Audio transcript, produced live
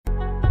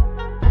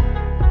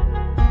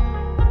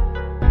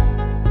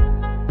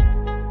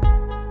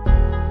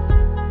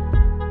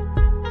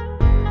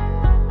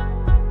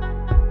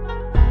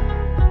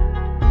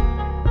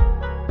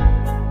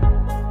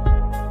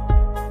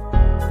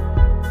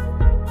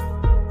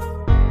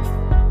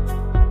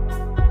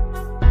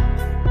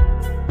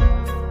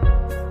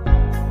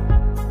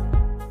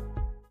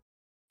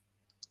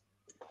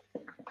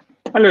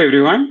Hello,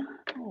 everyone.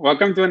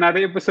 Welcome to another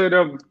episode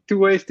of Two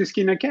Ways to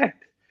Skin a Cat.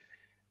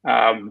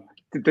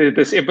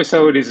 This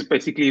episode is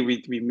basically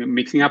we're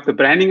mixing up the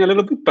branding a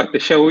little bit, but the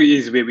show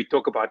is where we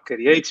talk about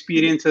career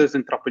experiences,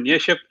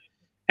 entrepreneurship,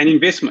 and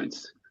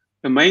investments.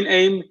 The main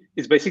aim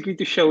is basically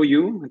to show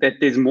you that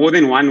there's more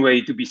than one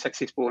way to be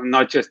successful and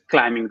not just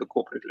climbing the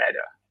corporate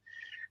ladder.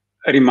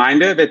 A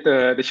reminder that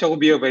the show will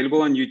be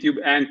available on YouTube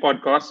and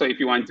podcast. So if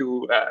you want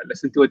to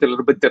listen to it a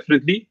little bit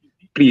differently,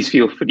 please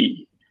feel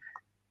free.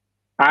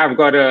 I've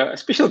got a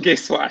special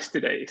guest for us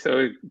today.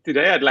 So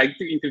today I'd like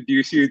to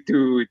introduce you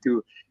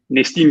to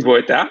Nestine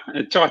Botha,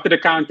 a chartered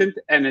accountant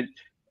and a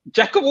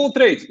jack of all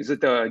trades. Is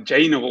it a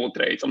Jane of all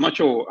trades? I'm not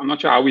sure. I'm not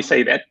sure how we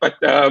say that, but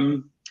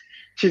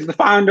she's the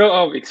founder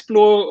of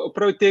Explore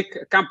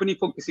ProTech, a company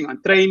focusing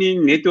on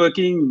training,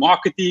 networking,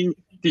 marketing,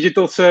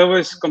 digital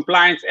service,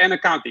 compliance, and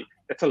accounting.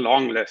 That's a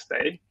long list,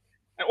 eh?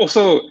 And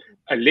also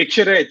a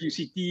lecturer at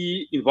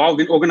UCT, involved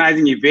in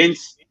organizing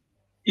events.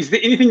 Is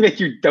there anything that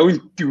you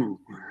don't do?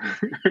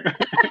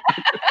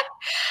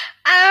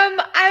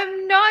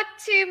 I'm not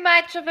too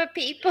much of a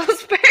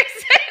people's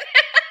person.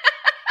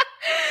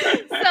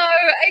 So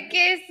I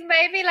guess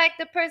maybe like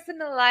the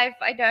personal life,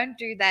 I don't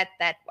do that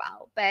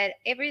well. But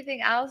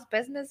everything else,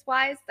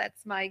 business-wise,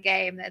 that's my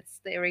game. That's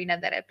the arena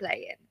that I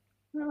play in.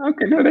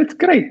 Okay, no, that's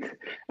great.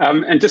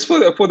 And just for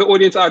the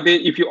audience out there,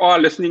 if you are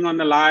listening on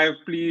the live,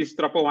 please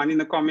drop a one in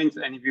the comments.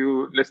 And if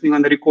you're listening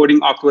on the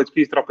recording afterwards,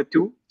 please drop a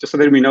two, just so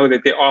that we know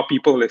that there are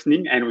people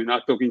listening and we're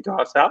not talking to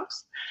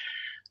ourselves.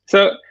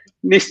 So,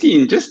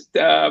 Nestine, just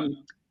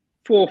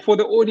for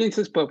the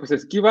audience's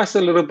purposes, give us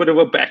a little bit of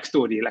a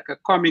backstory, like a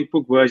comic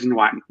book version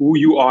one, who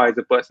you are as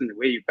a person,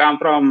 where you come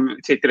from,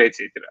 etc.,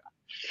 etc.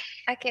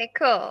 Okay,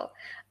 cool.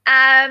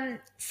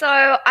 So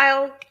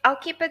I'll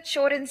keep it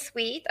short and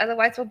sweet,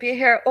 otherwise we'll be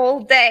here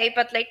all day.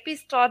 But let me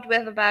start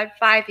with about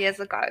 5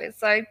 years ago.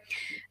 So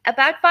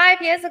about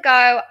 5 years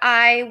ago,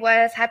 I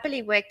was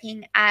happily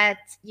working at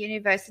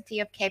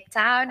University of Cape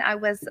Town. I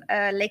was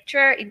a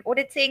lecturer in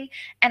auditing,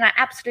 and I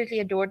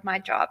absolutely adored my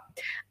job.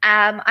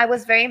 I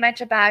was very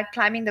much about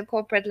climbing the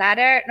corporate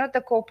ladder, not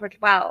the corporate,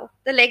 well,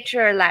 the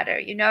lecturer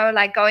ladder,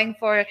 like going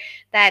for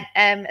that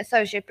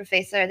associate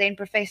professor, then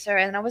professor,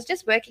 and I was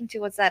just working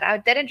towards that. I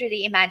didn't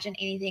really imagine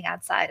anything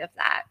outside of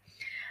that.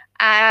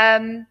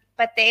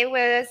 But there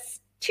was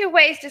two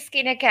ways to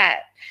skin a cat.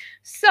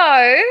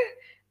 So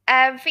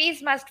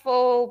fees must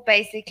fall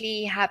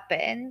basically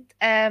happened,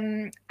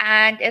 and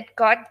it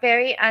got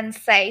very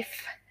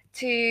unsafe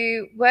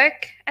to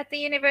work at the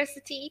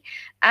university.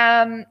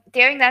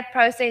 During that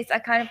process, I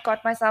kind of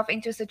got myself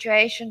into a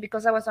situation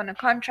because I was on a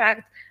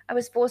contract. I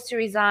was forced to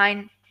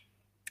resign.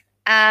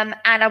 And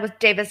I was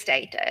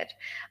devastated.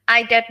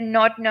 I did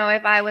not know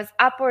if I was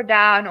up or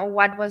down or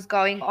what was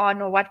going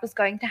on or what was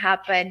going to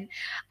happen.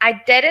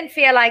 I didn't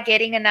feel like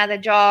getting another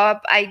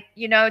job.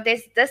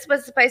 This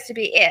was supposed to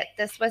be it.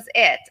 This was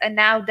it. And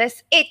now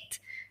this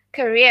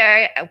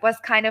career was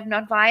kind of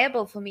not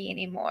viable for me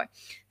anymore.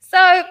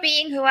 So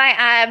being who I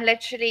am,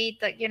 literally,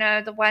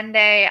 the one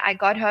day I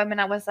got home and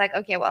I was like,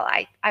 okay, well,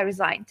 I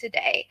resigned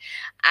today.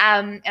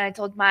 And I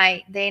told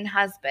my then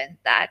husband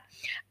that.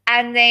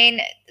 And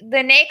then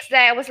the next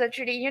day I was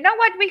literally, you know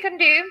what we can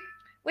do?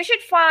 We should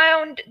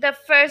found the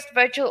first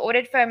virtual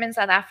audit firm in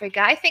South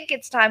Africa. I think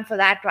it's time for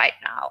that right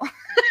now. And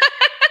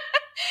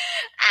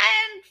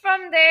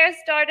from there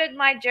started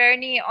my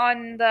journey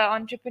on the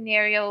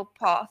entrepreneurial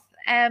path.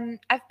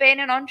 I've been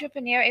an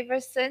entrepreneur ever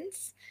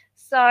since.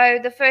 So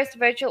the first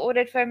virtual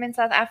audit firm in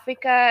South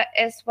Africa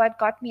is what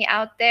got me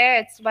out there.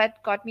 It's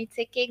what got me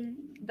ticking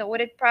the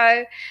Audit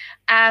Pro.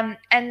 And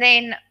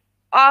then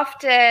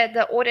after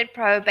the Audit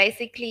Pro,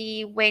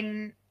 basically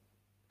when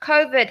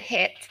COVID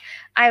hit,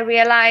 I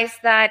realized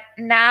that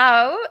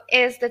now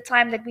is the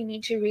time that we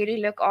need to really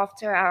look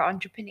after our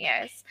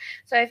entrepreneurs.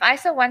 So if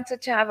ISA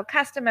wanted to have a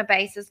customer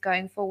basis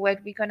going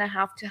forward, we're going to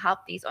have to help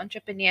these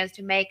entrepreneurs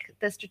to make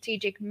the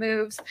strategic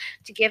moves,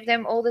 to give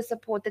them all the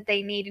support that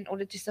they need in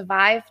order to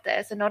survive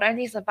this, and not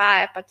only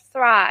survive, but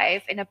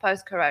thrive in a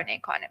post-corona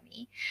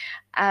economy.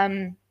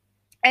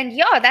 And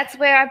yeah, that's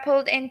where I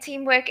pulled in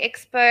teamwork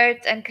expert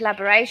and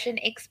collaboration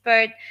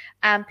expert,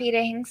 Peter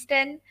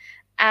Hingston.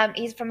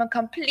 He's from a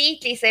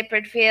completely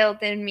separate field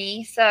than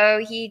me.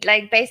 So he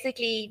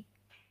basically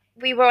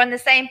we were on the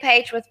same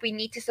page with we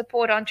need to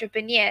support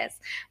entrepreneurs,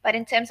 but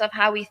in terms of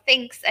how he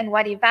thinks and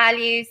what he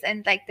values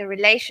and the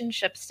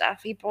relationship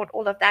stuff, he brought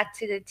all of that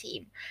to the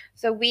team.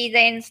 So we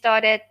then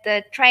started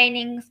the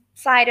training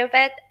side of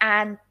it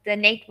and the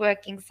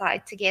networking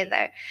side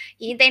together.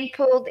 He then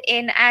pulled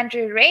in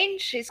Andrew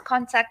Wrench, his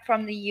contact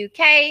from the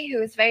UK,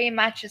 who is very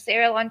much a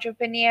serial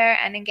entrepreneur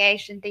and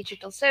engaged in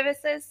digital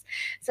services.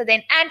 So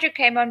then Andrew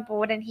came on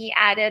board and he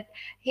added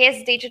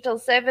his digital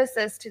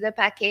services to the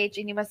package,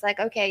 and he was like,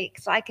 okay,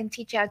 so I can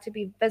teach you how to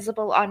be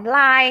visible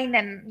online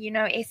and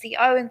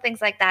SEO and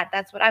things like that.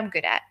 That's what I'm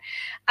good at.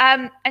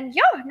 And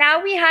yeah,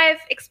 now we have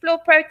Explore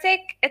ProTech.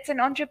 It's an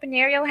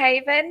entrepreneurial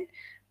haven.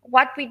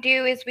 What we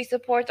do is we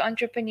support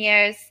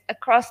entrepreneurs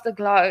across the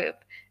globe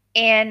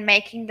in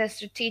making the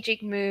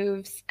strategic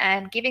moves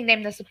and giving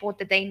them the support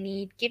that they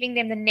need, giving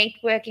them the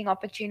networking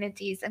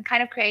opportunities, and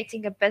kind of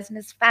creating a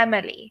business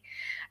family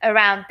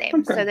around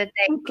them so that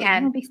they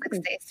can be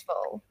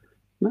successful.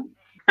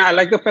 I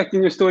like the fact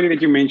in your story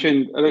that you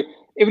mentioned, like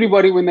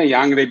everybody when they're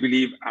young, they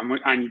believe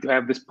I need to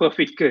have this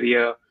perfect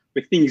career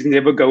where things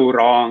never go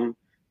wrong.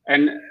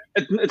 And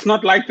it's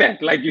not like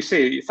that. Like you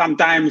say,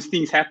 sometimes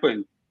things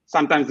happen.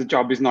 Sometimes the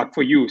job is not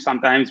for you.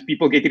 Sometimes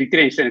people get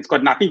retrenched, and it's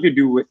got nothing to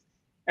do with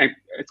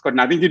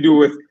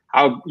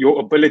how your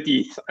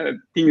abilities,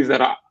 things that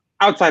are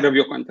outside of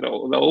your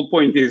control. The whole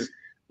point is,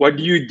 what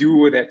do you do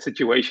with that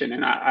situation?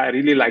 And I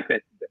really like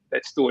that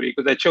story,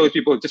 because that shows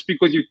people just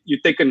because you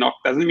take a knock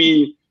doesn't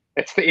mean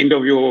that's the end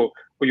of your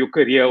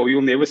career or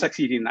you'll never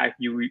succeed in life.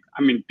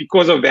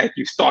 Because of that,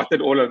 you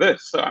started all of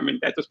this. So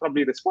that was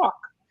probably the spark.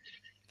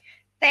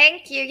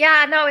 Thank you.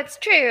 Yeah, no, it's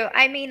true.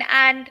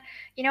 And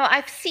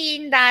I've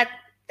seen that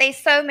there's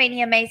so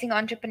many amazing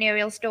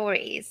entrepreneurial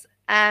stories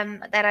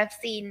that I've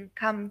seen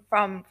come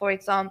from, for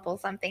example,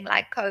 something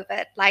like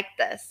COVID, like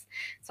this.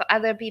 So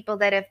other people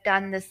that have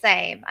done the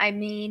same.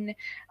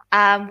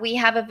 We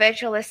have a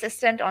virtual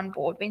assistant on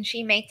board. When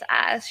she met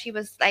us, she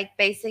was like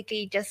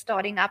basically just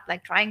starting up,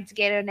 like trying to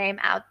get her name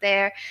out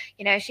there.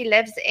 She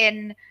lives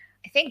in,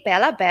 I think,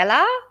 Bella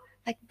Bella,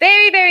 like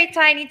very, very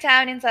tiny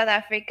town in South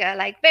Africa,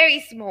 like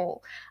very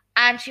small.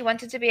 And she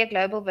wanted to be a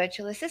global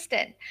virtual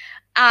assistant.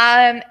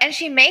 And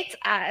she met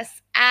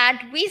us, and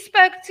we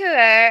spoke to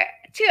her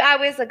 2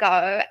 hours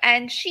ago,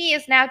 and she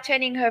is now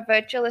turning her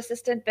virtual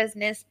assistant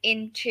business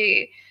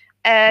into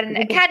an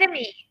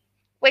academy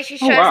where she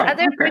shows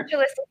other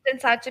virtual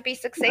assistants how to be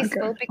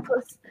successful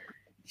because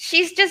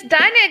she's just done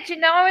it,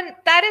 and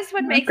that is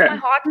what makes my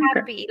heart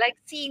happy, like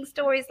seeing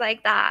stories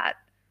like that.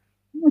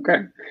 Okay.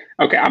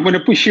 I'm going to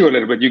push you a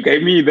little bit. You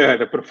gave me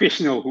the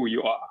professional who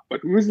you are,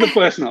 but who's the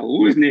personal?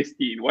 Who is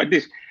Nestine? What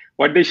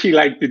does she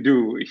like to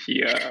do? Is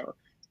she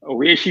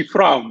where is she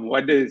from?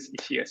 Is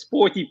she a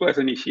sporty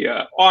person? Is she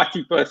an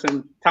arty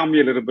person? Tell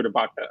me a little bit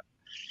about her.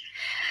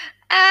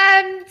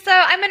 So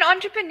I'm an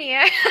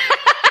entrepreneur.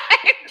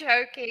 I'm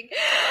joking.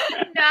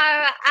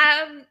 No,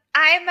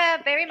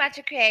 I'm very much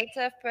a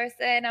creative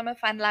person. I'm a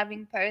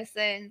fun-loving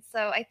person.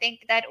 So I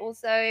think that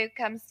also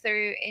comes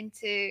through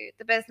into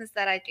the business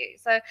that I do.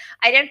 So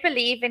I don't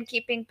believe in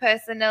keeping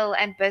personal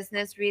and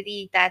business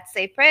really that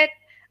separate.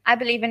 I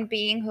believe in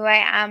being who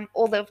I am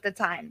all of the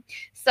time.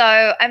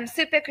 So I'm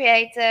super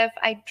creative.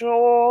 I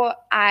draw,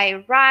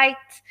 I write,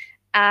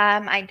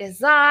 I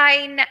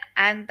design,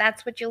 and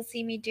that's what you'll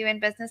see me do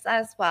in business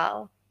as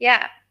well.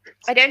 Yeah.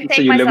 I don't take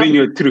so you're living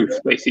your truth,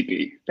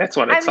 basically. That's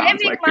what it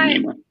sounds like to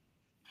me.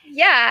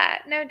 Yeah,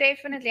 no,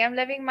 definitely. I'm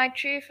living my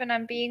truth, and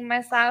I'm being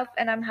myself,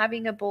 and I'm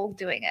having a ball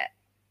doing it.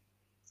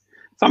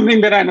 Something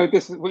that I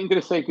noticed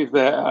interesting is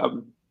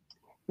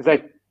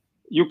that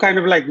you kind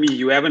of like me.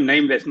 You have a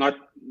name that's not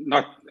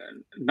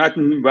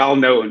well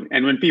known,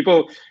 and when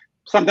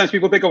sometimes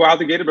people take a while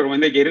to get it, but when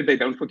they get it, they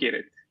don't forget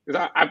it.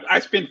 Because I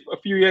spent a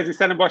few years in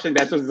Stellenbosch, and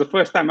that was the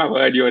first time I've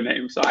heard your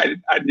name. So I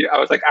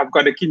was like, I've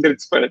got a kindred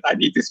spirit. I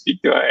need to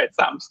speak to her at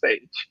some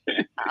stage.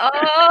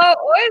 Oh,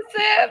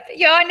 awesome!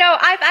 Yeah, no,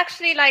 I've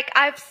actually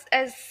I've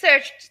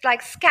searched,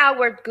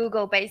 scoured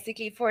Google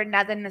basically for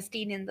another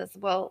Nestine in this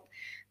world.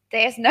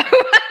 There's no one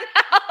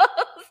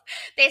else.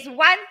 There's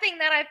one thing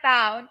that I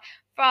found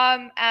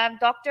from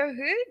Doctor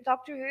Who.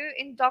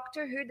 In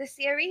Doctor Who, the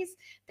series,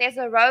 there's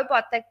a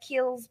robot that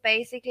kills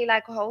basically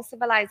like a whole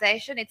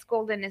civilization. It's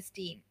called a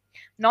Nestine.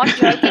 Not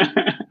joking,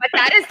 but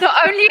that is the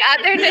only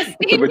other Nestine.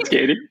 A bit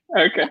scary.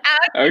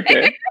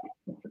 Okay.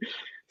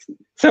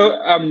 So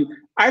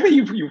either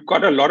you've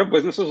got a lot of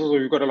businesses, or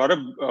you've got a lot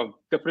of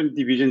different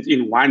divisions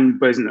in one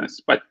business.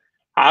 But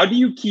how do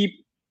you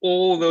keep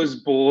all those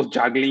balls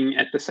juggling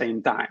at the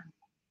same time?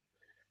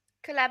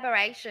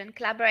 Collaboration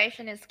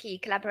is key.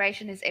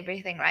 Collaboration is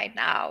everything right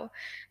now.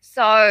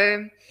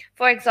 So,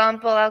 for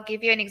example, I'll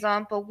give you an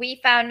example.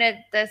 We founded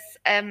this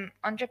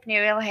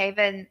entrepreneurial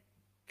haven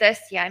this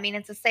year.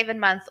 It's a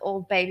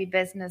 7-month-old baby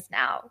business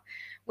now.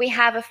 We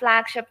have a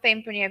flagship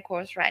Fempreneur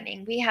course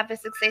running. We have a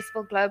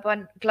successful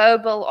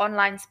global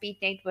online speed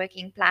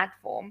networking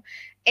platform.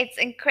 It's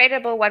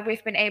incredible what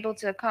we've been able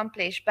to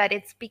accomplish, but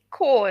it's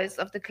because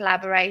of the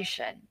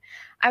collaboration.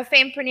 Our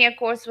Fempreneur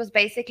course was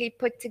basically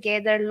put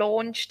together,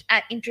 launched,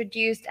 and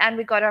introduced, and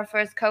we got our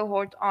first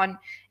cohort on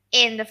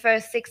in the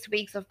first 6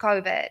 weeks of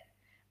COVID.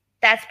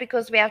 That's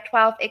because we have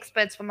 12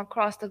 experts from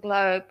across the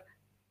globe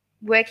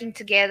working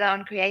together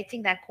on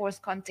creating that course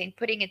content,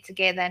 putting it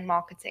together, and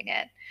marketing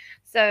it.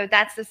 So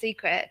that's the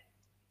secret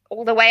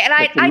all the way. And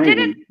I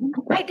didn't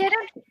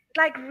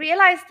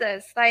realize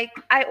this. I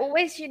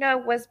always,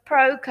 was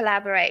pro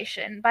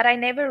collaboration, but I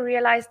never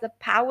realized the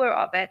power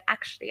of it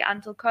actually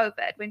until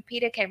COVID, when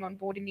Peter came on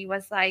board and he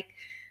was like,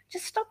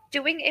 just stop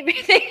doing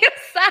everything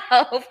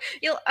yourself.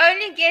 You'll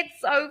only get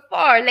so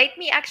far. Let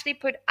me actually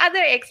put other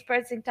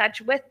experts in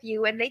touch with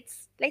you, and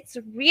let's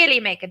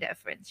really make a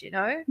difference,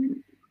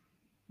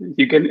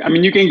 You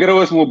can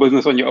grow a small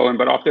business on your own,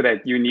 but after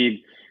that you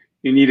need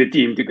a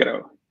team to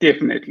grow.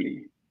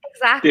 Definitely.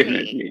 Exactly.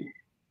 Definitely.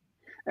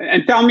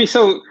 And tell me,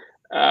 so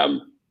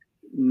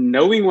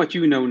knowing what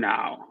you know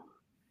now,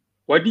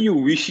 what do you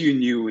wish you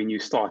knew when you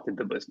started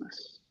the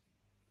business?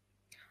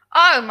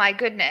 Oh my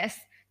goodness.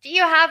 Do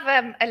you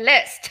have a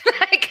list?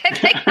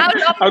 like how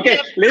long? Okay,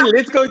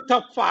 let's go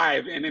top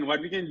 5, and then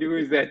what we can do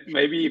is that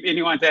maybe if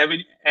anyone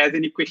has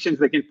any questions,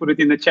 they can put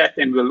it in the chat,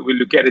 and we'll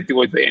look at it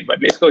towards the end.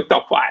 But let's go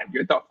top 5.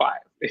 Your top 5.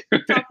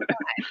 Top 5.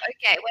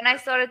 Okay, when I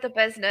started the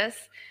business,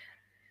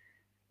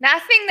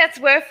 nothing that's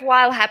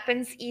worthwhile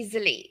happens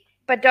easily,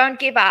 but don't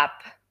give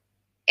up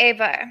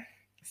ever.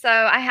 So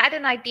I had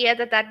an idea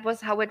that was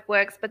how it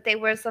works, but there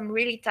were some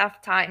really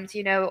tough times.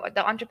 You know,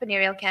 the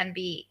entrepreneurial can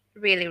be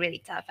really,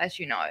 really tough, as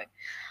you know.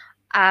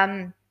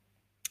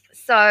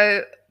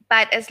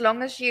 But as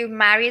long as you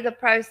marry the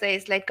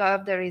process, let go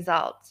of the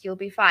results, you'll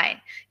be fine.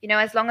 You know,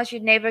 as long as you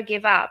never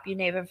give up, you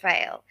never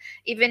fail.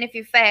 Even if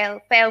you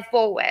fail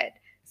forward.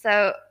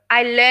 So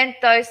I learned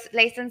those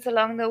lessons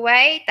along the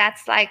way.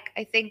 That's like,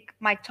 I think,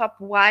 my top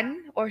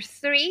 1 or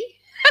 3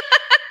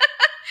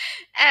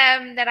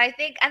 that I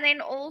think. And then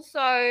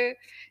also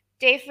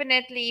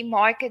definitely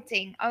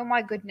marketing. Oh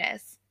my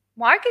goodness.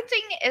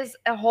 Marketing is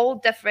a whole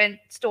different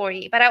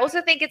story. But I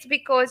also think it's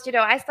because, you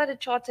know, I studied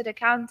chartered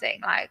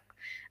accounting,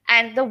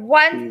 and the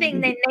one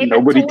thing they never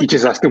nobody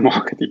teaches us to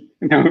marketing.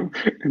 No,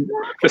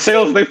 the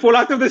sales, they fall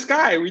out of the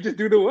sky. We just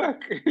do the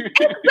work.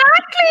 Exactly.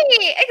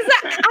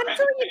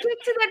 Until you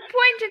get to that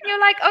point and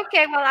you're like,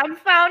 okay, well,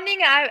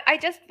 I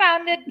just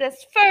founded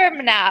this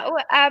firm now.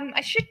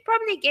 I should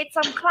probably get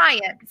some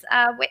clients.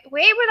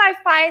 Where would I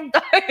find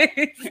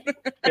those?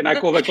 Can I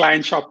call the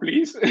client shop,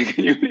 please?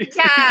 Can you please?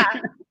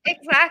 Yeah,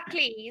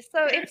 exactly.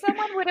 So if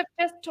someone would have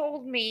just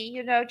told me,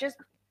 you know, just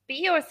be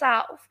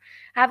yourself,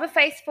 have a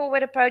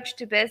face-forward approach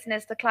to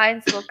business, the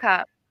clients will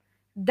come.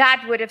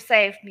 That would have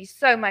saved me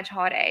so much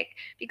heartache,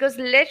 because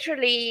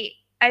literally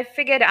I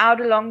figured out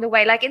along the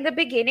way, like in the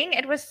beginning,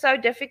 it was so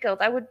difficult.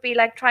 I would be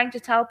like trying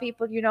to tell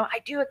people, you know, I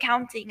do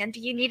accounting and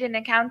do you need an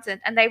accountant?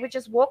 And they would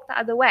just walk the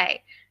other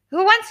way.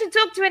 Who wants to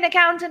talk to an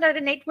accountant at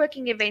a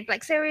networking event?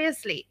 Like,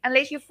 seriously,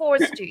 unless you're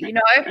forced to, you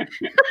know?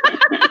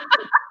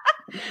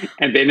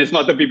 And then it's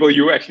not the people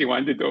you actually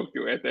want to talk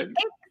to. Exactly.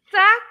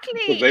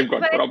 Because they've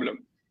got problems.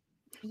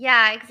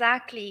 Yeah,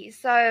 exactly.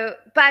 So,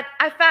 but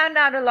I found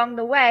out along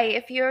the way,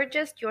 if you're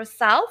just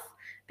yourself,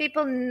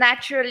 people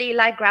naturally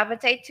like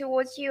gravitate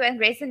towards you and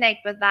resonate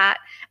with that.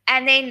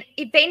 And then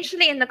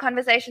eventually in the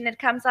conversation, it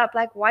comes up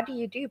like, what do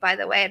you do, by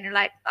the way? And you're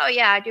like, oh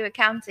yeah, I do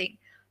accounting.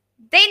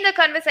 Then the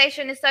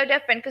conversation is so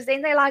different, because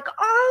then they're like,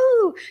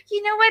 oh,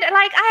 you know what?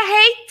 Like,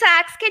 I hate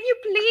tax. Can you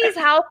please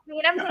help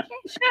me? And I'm like,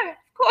 yeah, sure,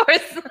 of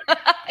course.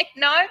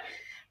 You know,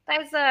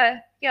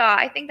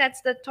 I think that's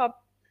the top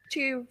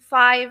 2,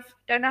 5.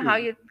 Don't know how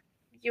you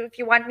if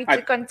you want me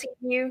to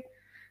continue.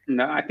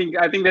 No, I think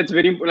that's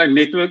very important.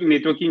 Like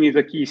networking is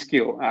a key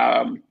skill.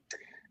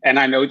 And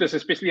I notice,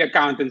 especially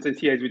accountants and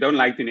CAs, we don't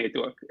like to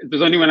network. It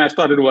was only when I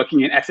started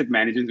working in asset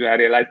management where I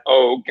realized,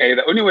 oh, okay,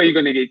 the only way you're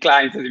going to get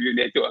clients is if you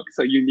network.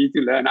 So you need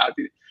to learn how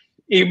to,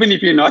 even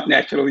if you're not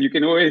natural, you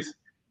can always,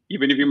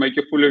 even if you make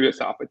a fool of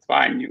yourself, it's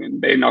fine.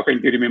 They're not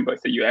going to remember.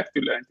 So you have to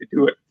learn to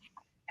do it.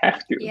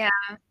 Have to. Yeah.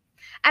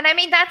 And I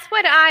mean, that's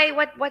what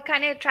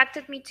kind of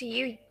attracted me to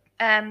you,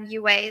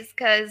 Uwais,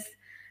 because,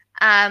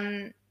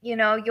 you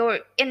know, you're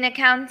in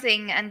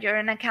accounting and you're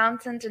an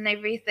accountant and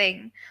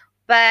everything,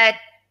 but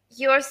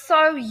you're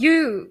so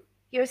you're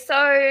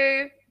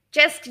so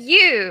just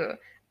you.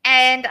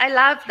 And I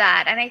love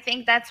that. And I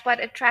think that's what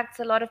attracts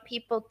a lot of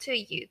people to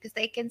you, because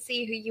they can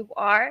see who you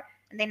are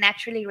and they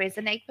naturally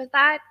resonate with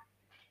that.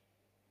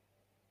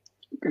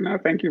 No,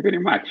 thank you very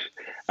much.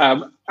 I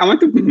want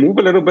to move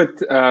a little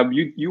bit.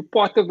 You're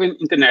part of an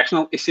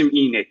international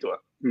SME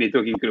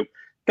networking group.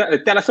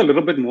 Tell us a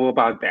little bit more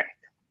about that.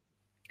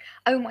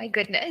 Oh my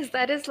goodness,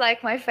 that is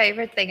like my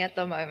favorite thing at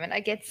the moment.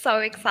 I get so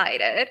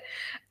excited.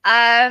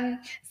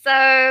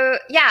 So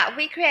yeah,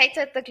 we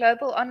created the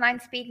Global Online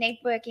Speed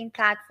Networking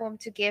platform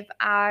to give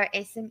our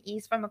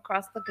SMEs from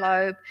across the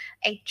globe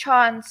a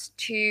chance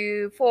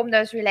to form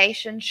those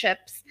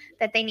relationships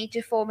that they need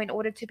to form in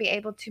order to be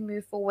able to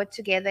move forward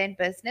together in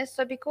business.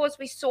 So because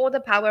we saw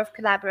the power of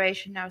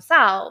collaboration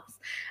ourselves,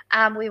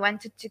 we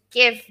wanted to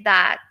give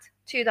that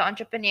to the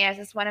entrepreneurs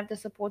as one of the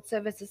support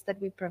services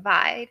that we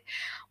provide.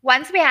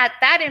 Once we had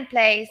that in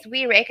place,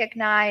 we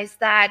recognized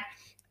that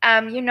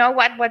you know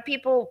what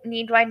people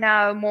need right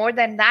now more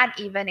than that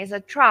even is a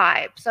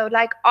tribe. So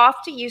like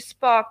after you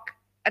spark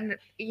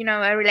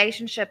a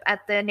relationship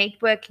at the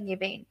networking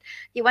event,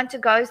 you want to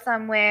go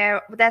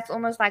somewhere that's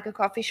almost like a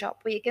coffee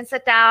shop where you can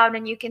sit down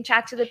and you can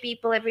chat to the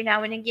people every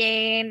now and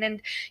again, and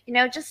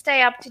just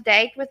stay up to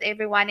date with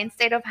everyone,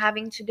 instead of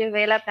having to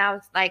develop now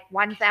like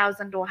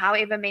 1,000 or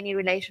however many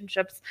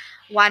relationships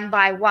one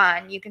by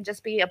one. You can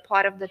just be a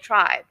part of the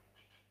tribe.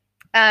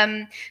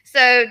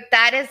 So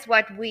that is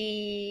what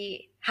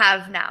we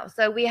have now.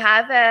 So we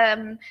have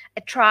a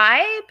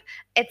tribe.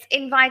 It's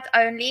invite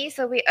only.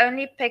 So we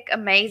only pick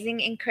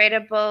amazing,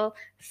 incredible,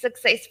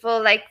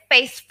 successful, like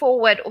face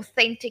forward,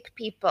 authentic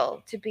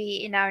people to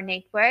be in our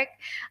network.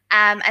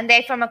 And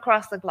they're from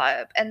across the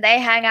globe. And they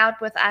hang out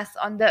with us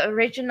on the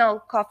original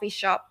coffee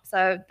shop.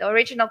 So the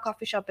original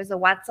coffee shop is a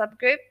WhatsApp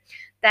group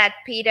that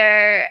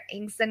Peter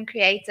Hinkson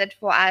created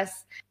for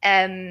us.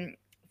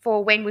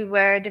 For when we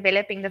were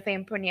developing the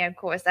Fempreneur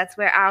course. That's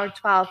where our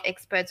 12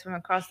 experts from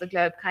across the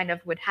globe kind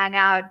of would hang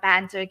out,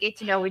 banter, get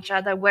to know each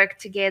other, work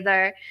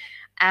together.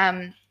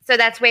 So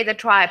that's where the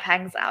tribe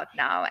hangs out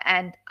now.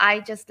 And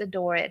I just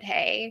adore it,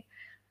 hey.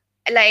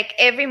 Like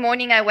every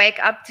morning I wake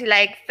up to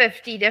like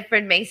 50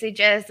 different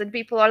messages and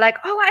people are like,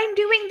 oh, I'm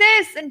doing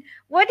this. And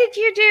what did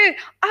you do?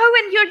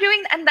 Oh, and you're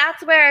doing, and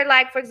that's where,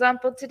 like, for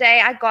example,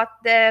 today I got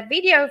the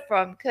video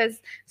from,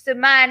 because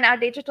Suman, our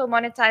digital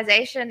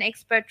monetization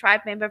expert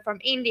tribe member from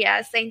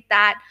India, sent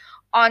that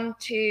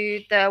onto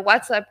the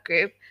WhatsApp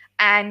group.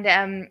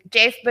 And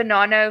Jeff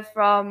Bonanno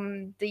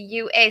from the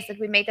US that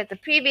we met at the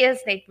previous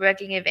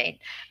networking event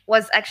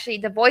was actually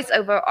the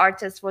voiceover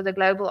artist for the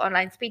Global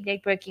Online Speed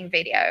Networking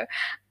video.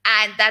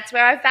 And that's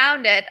where I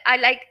found it.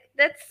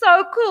 That's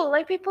so cool.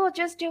 Like, people are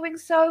just doing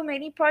so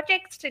many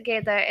projects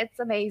together. It's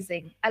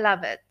amazing. I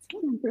love it.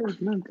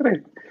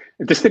 Great.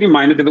 Just a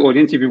reminder to the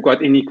audience, if you've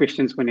got any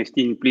questions for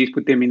Nestine, please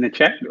put them in the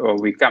chat, or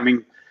we're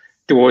coming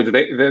towards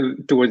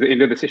the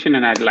end of the session,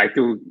 and I'd like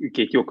to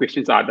get your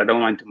questions out. I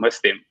don't want to miss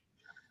them.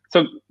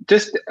 So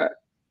just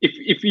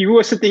if you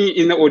were sitting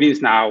in the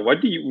audience now,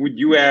 what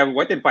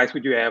advice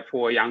would you have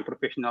for a young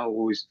professional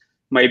who's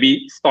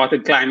maybe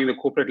started climbing the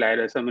corporate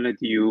ladder similar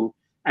to you,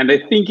 and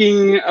they're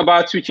thinking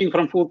about switching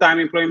from full-time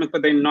employment,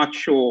 but they're not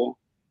sure?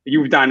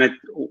 You've done it.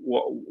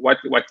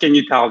 What can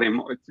you tell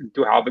them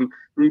to help them?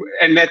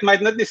 And that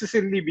might not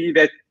necessarily be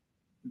that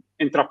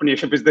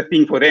entrepreneurship is the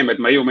thing for them. It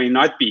may or may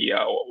not be.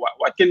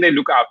 What can they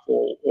look out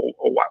for,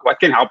 or what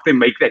can help them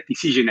make that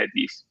decision, at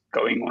least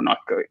going or not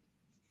going?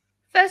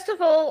 First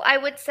of all, I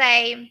would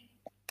say,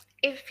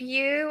 if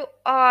you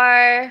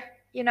are,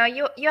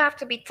 you have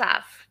to be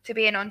tough to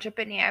be an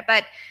entrepreneur,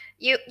 but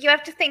you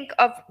have to think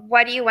of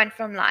what do you want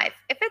from life.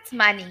 If it's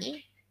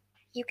money,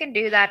 you can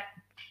do that.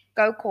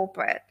 Go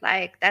corporate.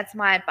 Like, that's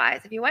my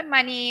advice. If you want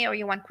money, or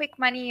you want quick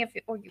money,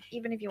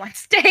 even if you want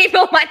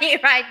stable money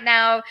right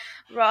now,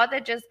 rather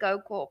just go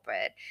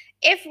corporate.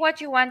 If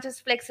what you want is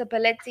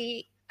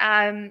flexibility,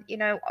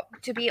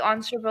 to be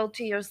answerable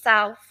to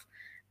yourself,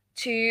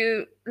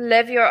 to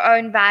live your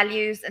own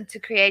values, and to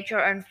create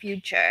your own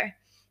future,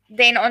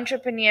 then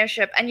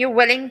entrepreneurship, and you're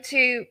willing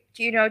to,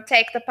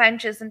 take the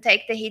punches and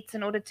take the hits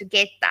in order to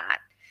get that,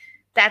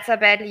 that's how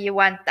badly you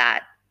want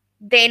that,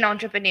 then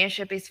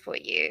entrepreneurship is for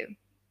you.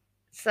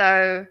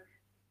 So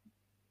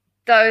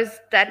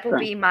that would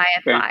be my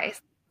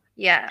advice.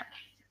 Yeah.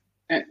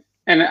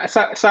 And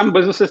some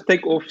businesses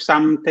take off,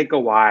 some take a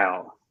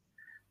while.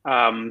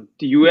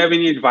 Do you have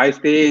any advice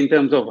there in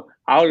terms of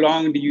how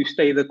long do you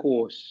stay the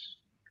course?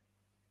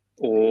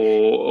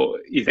 Or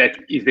is there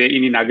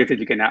any nuggets that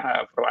you can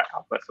provide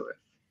help us with?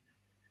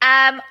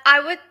 I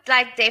would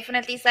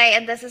definitely say,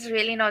 and this is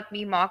really not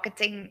me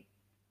marketing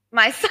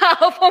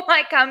myself or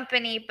my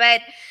company,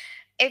 but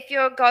if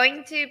you're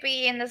going to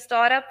be in the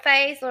startup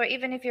phase, or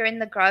even if you're in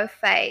the growth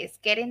phase,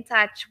 get in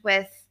touch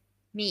with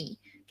me.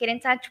 Get in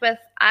touch with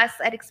us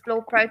at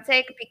Explore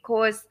Protech,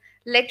 because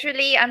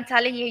literally, I'm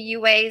telling you,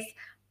 UAs,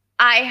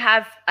 I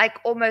have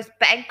almost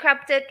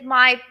bankrupted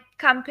my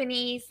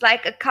companies,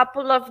 a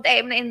couple of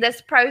them in this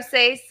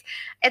process.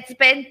 It's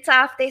been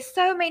tough. There's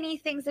so many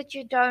things that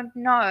you don't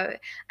know.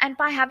 And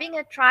by having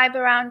a tribe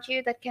around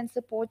you that can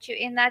support you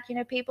in that,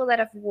 people that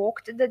have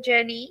walked the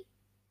journey,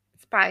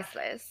 it's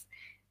priceless.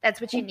 That's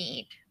what you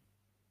need.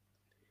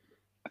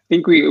 I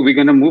think we're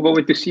going to move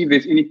over to see if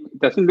there's any. It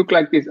doesn't look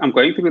like this. I'm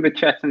going through the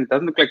chat and it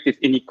doesn't look like there's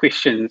any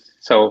questions.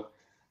 So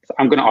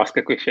I'm going to ask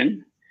a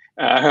question.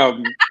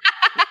 Go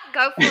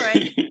for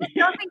it.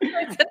 Nothing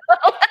personal.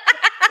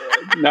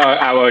 No,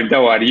 I won't.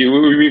 Don't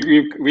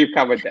worry. We've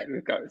covered that.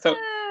 So,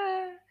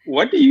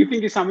 what do you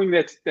think is something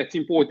that's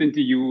important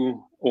to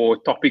you, or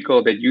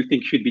topical that you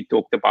think should be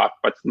talked about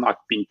but's not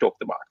being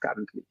talked about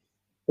currently,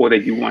 or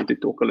that you want to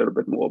talk a little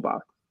bit more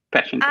about?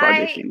 Passion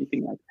projects,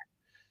 anything like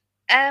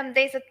that?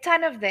 There's a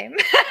ton of them.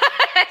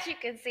 As you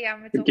can see,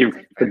 I'm a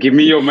talkative person. Give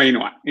me your main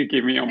one.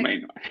 Give me your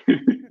main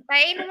one.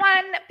 Main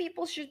one,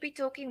 people should be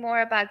talking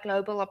more about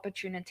global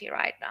opportunity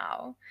right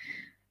now.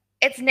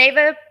 It's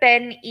never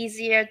been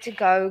easier to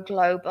go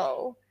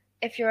global.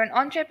 If you're an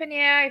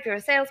entrepreneur, if you're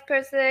a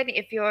salesperson,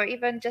 if you're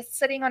even just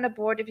sitting on a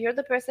board, if you're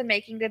the person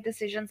making the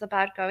decisions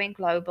about going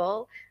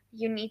global,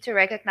 you need to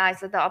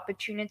recognize that the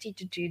opportunity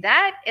to do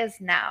that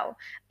is now.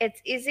 It's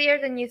easier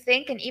than you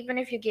think. And even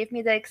if you give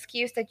me the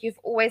excuse that you've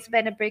always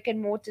been a brick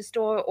and mortar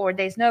store, or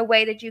there's no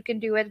way that you can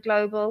do it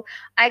global,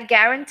 I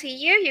guarantee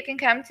you can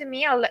come to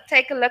me. I'll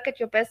take a look at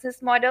your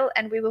business model,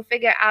 and we will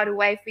figure out a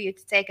way for you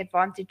to take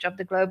advantage of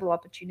the global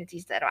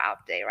opportunities that are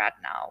out there right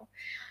now.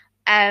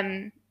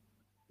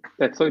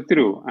 That's so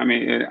true. I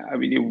mean,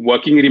 you're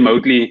working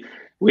remotely,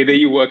 whether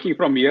you're working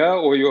from here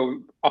or you're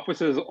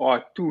offices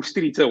are 2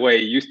 streets away,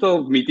 you're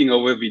still meeting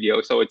over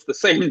video. So it's the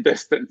same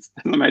distance,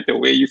 no matter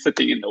where you're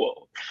sitting in the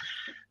world.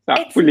 So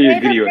I It's fully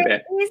made agree it with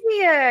that.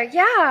 easier.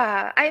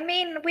 Yeah. I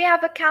mean, we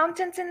have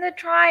accountants in the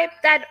tribe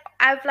that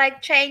have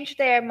like changed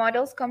their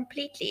models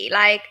completely,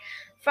 like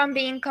from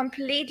being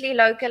completely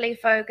locally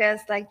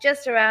focused, like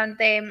just around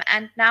them.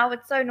 And now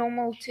it's so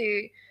normal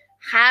to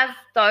have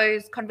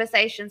those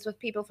conversations with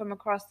people from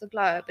across the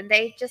globe. And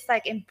they just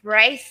like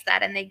embrace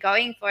that and they're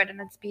going for it.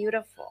 And it's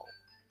beautiful.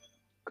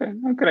 Okay,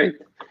 great.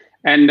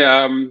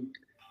 And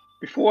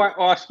before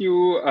I ask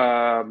you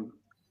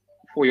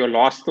for your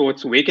last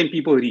thoughts, where can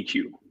people reach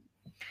you?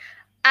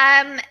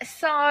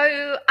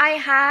 So I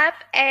have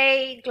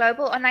a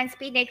global online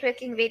speed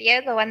networking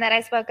video, the one that I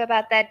spoke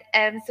about that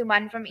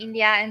Suman from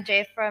India and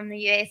Jeff from the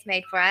US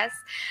made for us.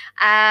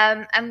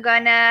 I'm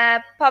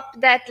gonna pop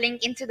that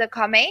link into the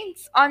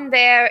comments. On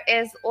there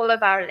is all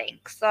of our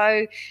links.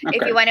 So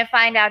if you want to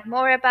find out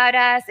more about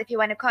us, if you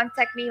want to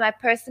contact me, my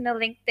personal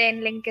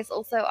LinkedIn link is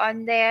also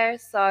on there.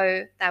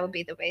 So that would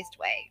be the best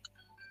way.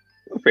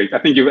 Perfect. I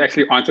think you've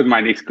actually answered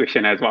my next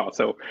question as well.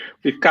 So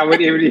we've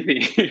covered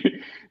everything.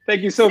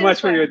 Thank you so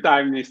much for your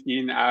time,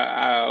 Nestine.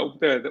 I hope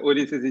the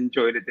audience has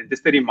enjoyed it. And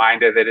just a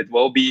reminder that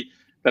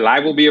the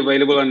live will be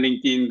available on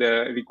LinkedIn.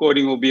 The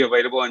recording will be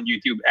available on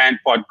YouTube and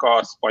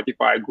podcast,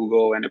 Spotify,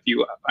 Google, and a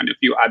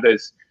few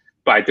others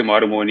by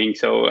tomorrow morning.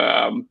 So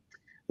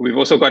we've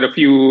also got a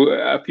few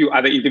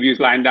other interviews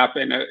lined up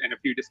and a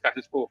few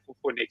discussions for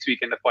next week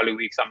and the following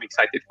week. So I'm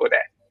excited for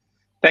that.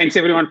 Thanks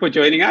everyone for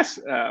joining us,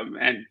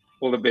 and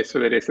all the best for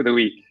the rest of the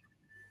week.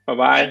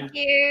 Bye-bye. Thank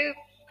you.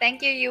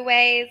 Thank you,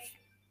 Uways.